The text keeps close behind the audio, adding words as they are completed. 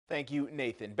Thank you,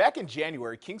 Nathan. Back in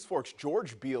January, Kings Fork's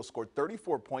George Beale scored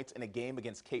 34 points in a game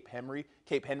against Cape Henry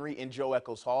in Joe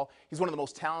Echols Hall. He's one of the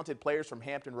most talented players from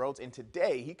Hampton Roads, and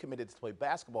today he committed to play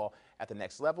basketball at the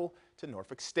next level to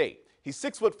Norfolk State. He's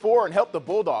 6'4" and helped the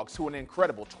Bulldogs to an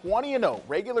incredible 20-0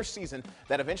 regular season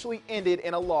that eventually ended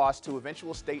in a loss to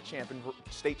eventual state champion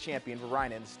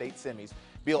Verina in the state semis.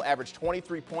 Beale averaged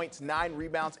 23 points, 9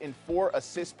 rebounds, and 4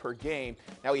 assists per game.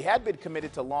 Now, he had been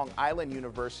committed to Long Island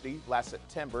University last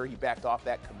September. He backed off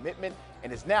that commitment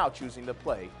and is now choosing to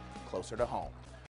play closer to home.